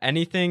together. Yeah,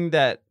 anything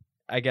that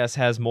I guess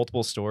has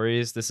multiple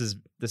stories. This is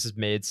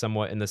made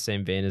somewhat in the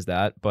same vein as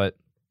that, but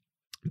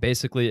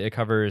basically it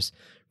covers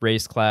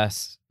race,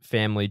 class,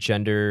 family,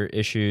 gender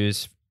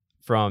issues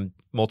from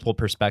multiple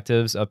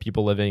perspectives of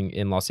people living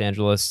in Los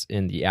Angeles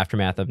in the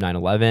aftermath of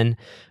 9/11.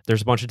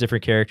 There's a bunch of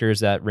different characters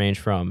that range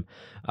from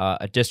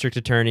a district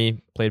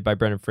attorney played by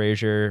Brendan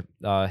Fraser,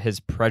 his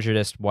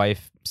prejudiced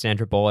wife,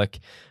 Sandra Bullock,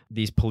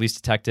 these police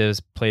detectives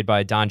played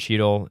by Don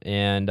Cheadle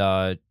and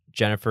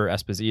Jennifer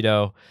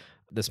Esposito,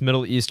 this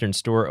Middle Eastern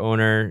store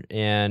owner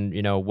and,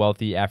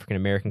 wealthy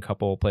African-American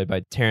couple played by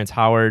Terrence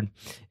Howard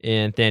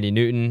and Thandie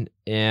Newton,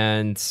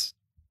 and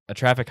a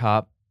traffic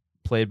cop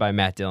played by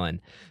Matt Dillon.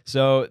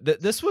 So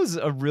this was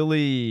a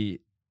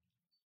really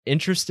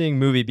interesting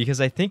movie because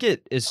I think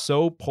it is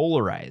so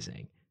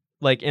polarizing,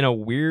 like in a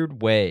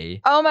weird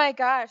way. Oh my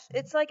gosh.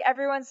 It's like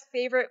everyone's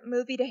favorite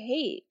movie to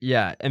hate.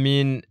 Yeah. I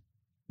mean,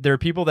 there are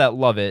people that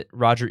love it,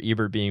 Roger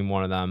Ebert being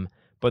one of them,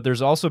 but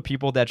there's also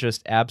people that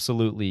just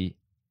absolutely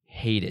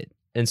hate it.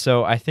 And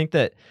so I think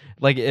that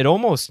it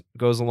almost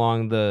goes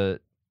along the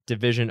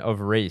division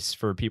of race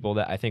for people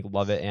that I think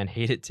love it and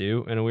hate it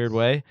too, in a weird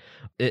way.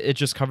 It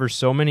just covers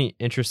so many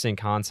interesting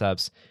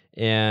concepts.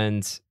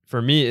 And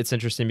for me, it's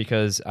interesting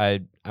because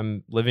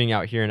I'm living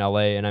out here in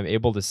LA and I'm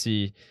able to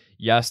see,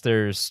 yes,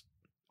 there's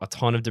a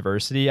ton of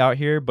diversity out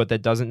here, but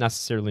that doesn't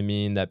necessarily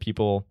mean that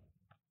people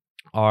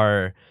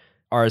are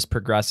as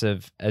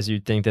progressive as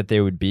you'd think that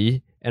they would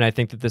be. And I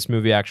think that this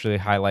movie actually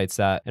highlights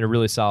that in a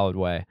really solid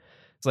way.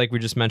 It's like we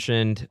just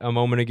mentioned a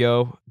moment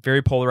ago,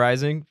 very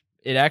polarizing.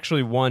 It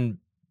actually won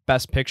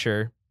Best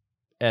Picture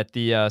at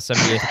the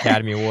 78th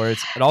Academy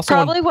Awards. It also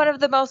probably one of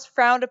the most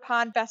frowned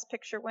upon Best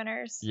Picture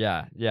winners.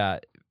 Yeah.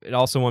 It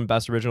also won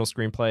Best Original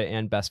Screenplay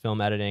and Best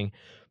Film Editing.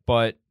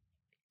 But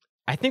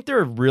I think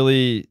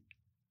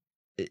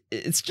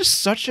it's just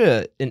such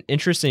an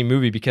interesting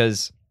movie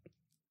because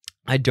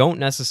I don't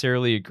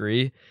necessarily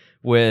agree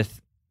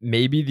with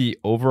maybe the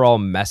overall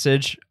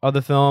message of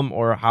the film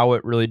or how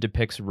it really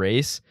depicts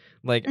race.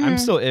 Like, I'm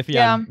still iffy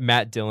on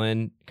Matt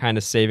Dillon kind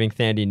of saving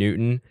Thandie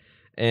Newton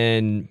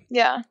and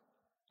I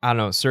don't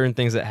know, certain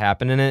things that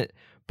happen in it,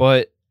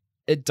 but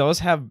it does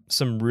have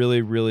some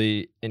really,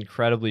 really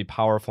incredibly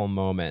powerful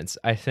moments.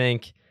 I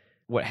think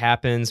what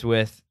happens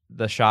with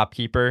the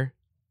shopkeeper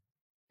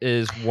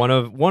is one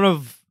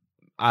of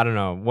I don't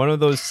know, one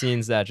of those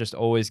scenes that just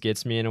always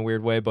gets me in a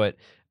weird way, but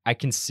I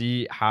can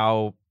see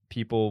how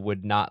people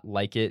would not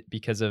like it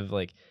because of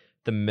like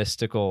the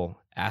mystical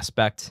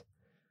aspect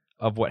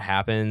of what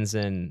happens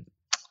and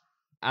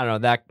I don't know,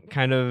 that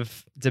kind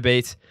of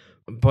debate.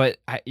 But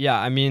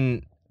I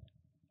mean,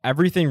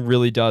 everything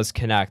really does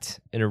connect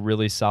in a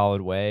really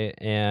solid way.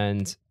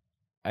 And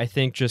I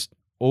think just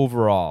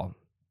overall,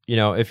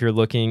 if you're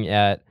looking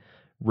at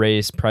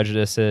race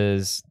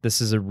prejudices, this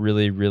is a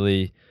really,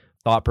 really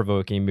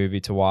thought-provoking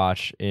movie to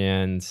watch.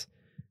 And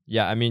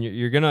yeah, I mean,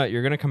 you're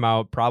gonna come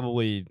out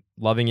probably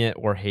loving it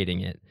or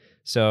hating it.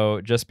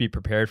 So just be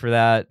prepared for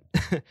that.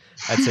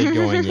 I'd say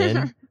going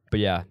in. But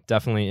yeah,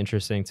 definitely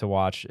interesting to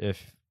watch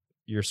if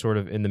you're sort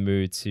of in the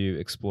mood to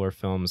explore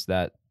films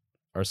that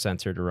are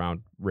centered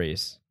around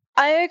race.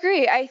 I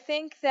agree. I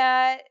think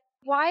that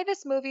why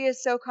this movie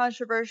is so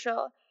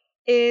controversial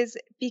is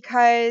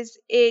because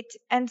it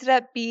ended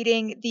up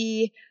beating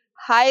the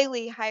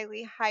highly,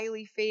 highly,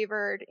 highly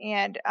favored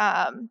and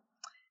I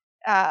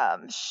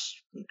don't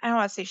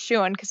want to say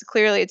shoo-in because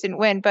clearly it didn't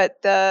win,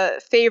 but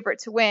the favorite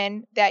to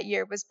win that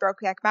year was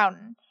Brokeback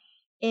Mountain.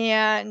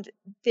 And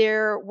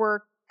there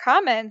were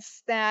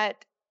comments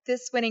that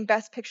this winning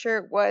Best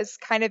Picture was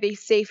kind of a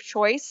safe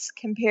choice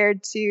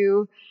compared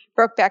to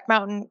Brokeback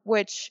Mountain,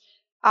 which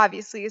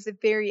obviously is a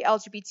very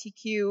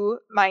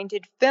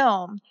LGBTQ-minded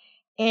film.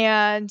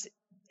 And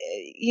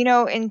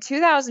in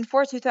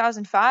 2004,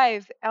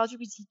 2005,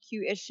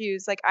 LGBTQ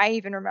issues, like I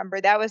even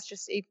remember that was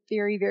just a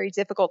very, very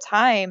difficult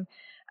time.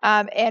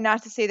 And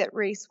not to say that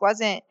race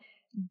wasn't,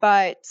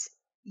 but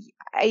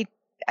I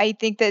I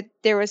think that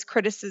there was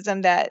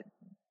criticism that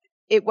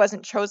it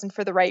wasn't chosen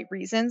for the right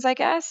reasons, I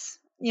guess.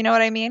 You know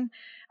what I mean?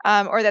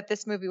 Or that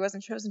this movie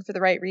wasn't chosen for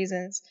the right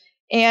reasons.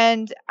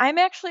 And I'm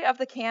actually of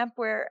the camp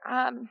where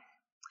I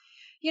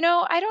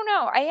don't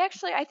know.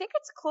 I think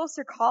it's a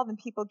closer call than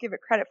people give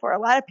it credit for. A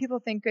lot of people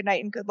think Good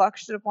Night and Good Luck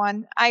should have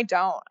won. I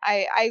don't.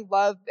 I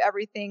love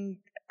everything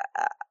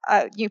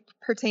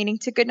pertaining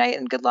to Good Night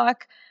and Good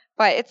Luck,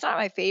 but it's not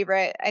my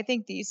favorite. I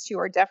think these two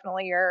are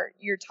definitely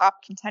your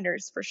top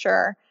contenders for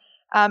sure.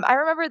 I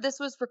remember this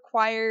was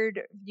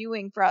required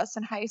viewing for us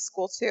in high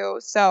school too,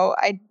 so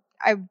I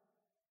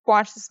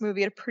watched this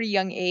movie at a pretty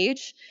young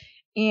age,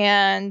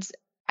 and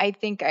I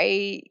think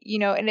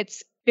and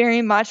it's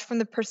very much from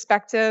the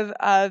perspective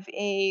of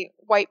a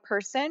white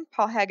person.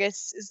 Paul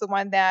Haggis is the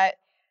one that,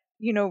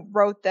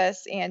 wrote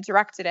this and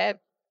directed it.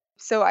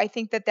 So I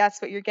think that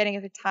that's what you're getting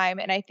at the time.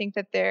 And I think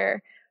that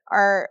there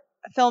are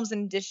films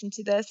in addition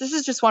to this. This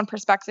is just one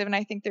perspective. And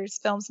I think there's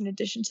films in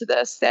addition to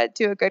this that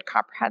do a good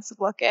comprehensive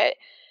look at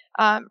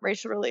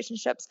racial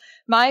relationships.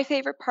 My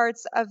favorite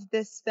parts of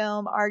this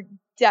film are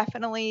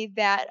definitely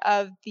that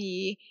of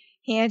the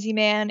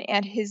handyman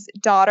and his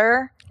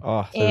daughter.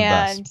 Oh,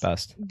 they're the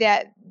best.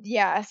 That,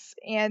 yes,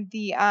 and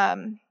the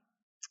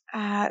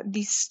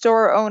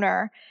store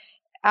owner.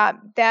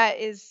 That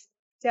is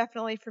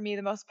definitely for me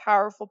the most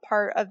powerful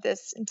part of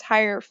this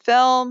entire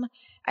film.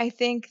 I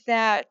think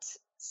that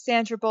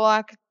Sandra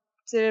Bullock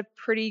did a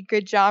pretty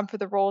good job for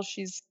the role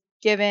she's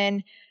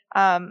given.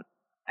 I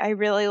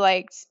really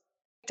liked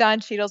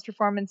Don Cheadle's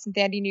performance and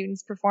Thandie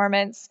Newton's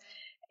performance,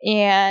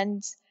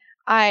 and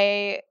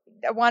I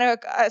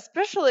want to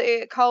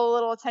especially call a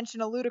little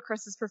attention to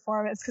Ludacris's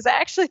performance, because I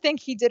actually think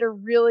he did a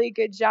really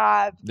good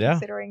job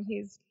considering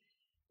he's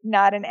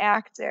not an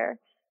actor.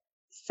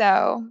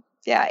 So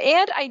yeah,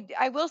 and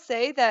I will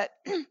say that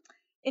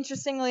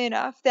interestingly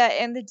enough, that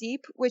In the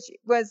Deep, which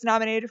was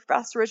nominated for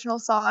Best Original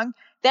Song,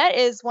 that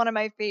is one of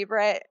my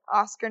favorite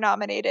Oscar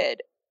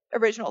nominated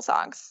original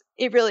songs.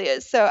 It really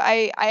is. So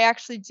I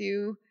actually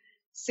do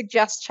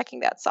suggest checking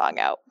that song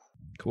out.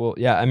 Cool.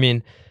 Yeah, I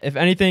mean, if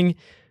anything,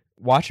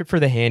 watch it for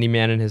the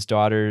handyman and his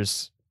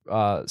daughter's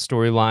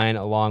storyline,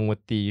 along with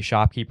the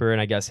shopkeeper and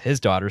I guess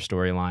his daughter's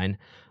storyline.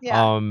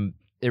 Yeah.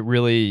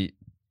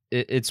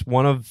 It's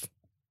one of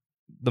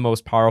the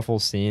most powerful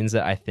scenes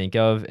that I think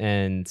of,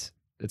 and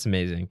it's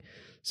amazing.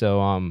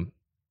 So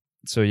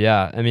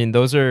yeah, I mean,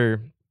 those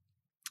are,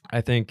 I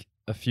think,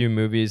 a few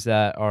movies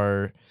that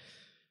are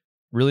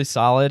really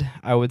solid,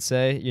 I would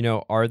say.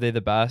 Are they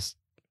the best?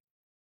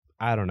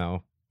 I don't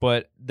know.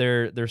 But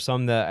there's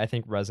some that I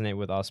think resonate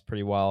with us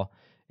pretty well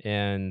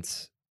and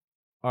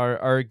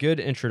are a good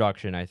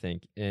introduction, I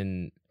think,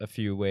 in a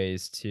few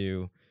ways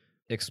to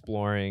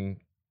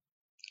exploring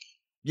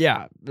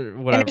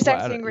whatever.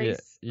 Intersecting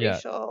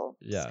racial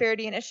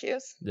disparity and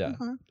issues. Yeah.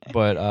 Mm-hmm.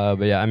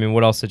 But yeah, I mean,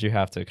 what else did you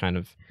have to kind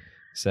of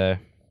say?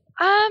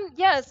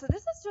 So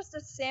this is just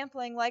a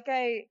sampling, like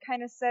I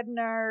kind of said in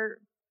our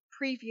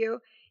preview.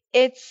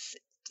 It's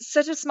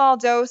such a small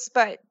dose,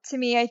 but to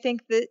me, I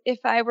think that if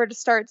I were to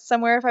start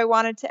somewhere, if I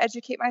wanted to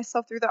educate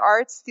myself through the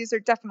arts, these are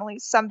definitely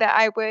some that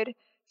I would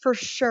for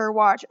sure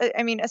watch.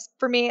 I mean,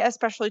 for me,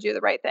 especially Do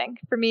the Right Thing.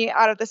 For me,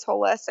 out of this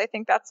whole list, I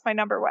think that's my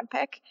number one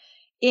pick.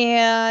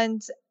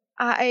 And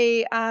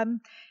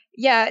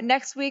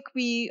next week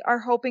we are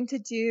hoping to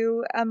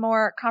do a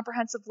more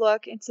comprehensive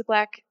look into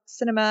Black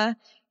cinema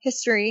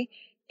history.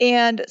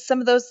 And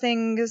some of those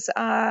things,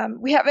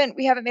 we haven't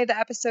made the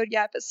episode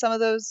yet, but some of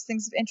those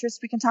things of interest,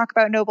 we can talk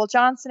about Noble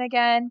Johnson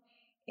again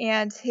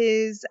and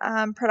his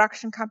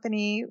production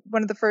company,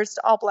 one of the first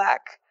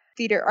all-Black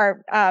theater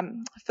art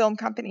film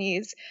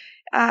companies.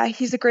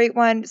 He's a great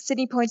one.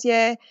 Sidney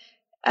Poitier,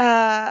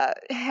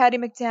 Hattie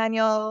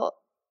McDaniel,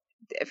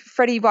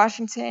 Freddie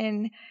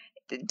Washington,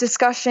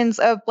 discussions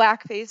of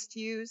blackface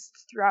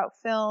used throughout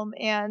film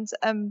and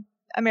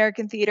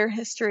American theater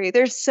history.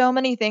 There's so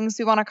many things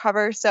we want to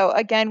cover. So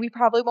again, we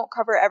probably won't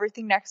cover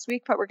everything next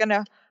week, but we're going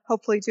to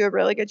hopefully do a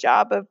really good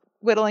job of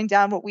whittling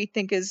down what we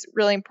think is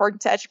really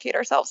important to educate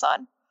ourselves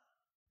on.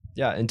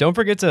 Yeah. And don't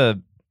forget to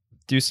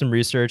do some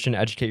research and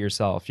educate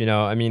yourself.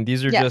 I mean,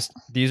 this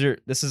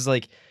is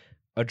like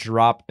a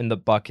drop in the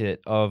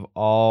bucket of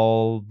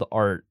all the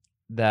art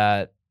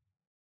that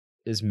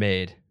is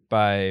made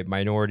by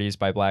minorities,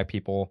 by Black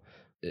people.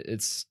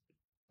 It's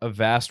a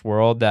vast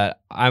world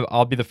that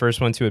I'll be the first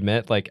one to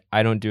admit, like,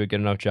 I don't do a good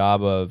enough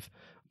job of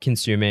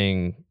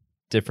consuming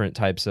different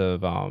types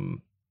of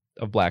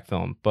Black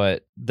film,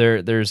 but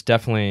there's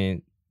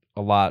definitely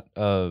a lot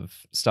of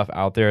stuff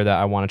out there that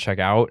I want to check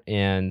out,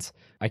 and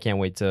I can't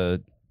wait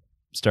to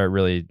start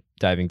really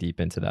diving deep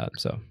into that.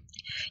 So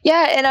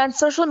yeah, and on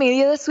social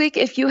media this week,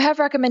 if you have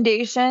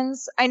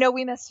recommendations, I know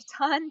we missed a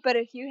ton, but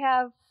if you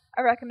have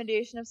a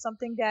recommendation of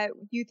something that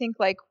you think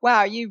like,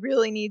 wow, you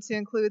really need to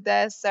include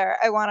this, or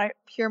I want to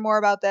hear more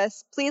about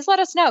this, please let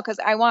us know, because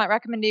I want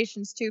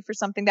recommendations too for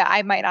something that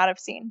I might not have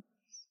seen.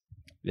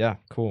 Yeah,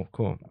 cool.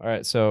 All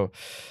right, so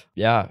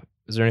yeah,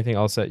 is there anything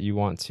else that you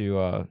want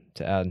to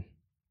add?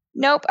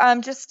 Nope.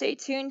 Just stay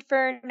tuned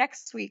for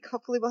next week.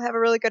 Hopefully we'll have a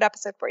really good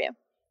episode for you.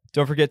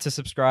 Don't forget to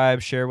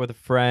subscribe, share with a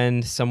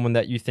friend, someone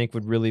that you think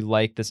would really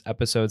like this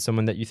episode,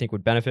 someone that you think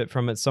would benefit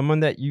from it, someone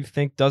that you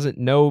think doesn't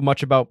know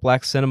much about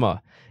Black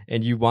cinema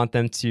and you want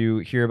them to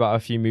hear about a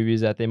few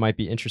movies that they might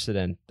be interested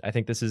in. I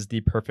think this is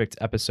the perfect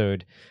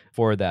episode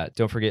for that.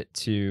 Don't forget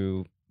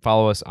to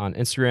follow us on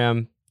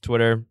Instagram,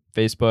 Twitter,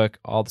 Facebook,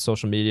 all the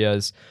social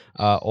medias,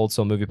 Old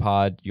Soul Movie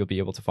Pod. You'll be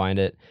able to find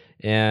it.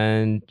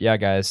 And yeah,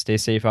 guys, stay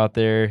safe out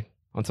there.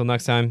 Until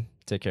next time,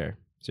 take care.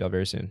 See y'all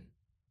very soon.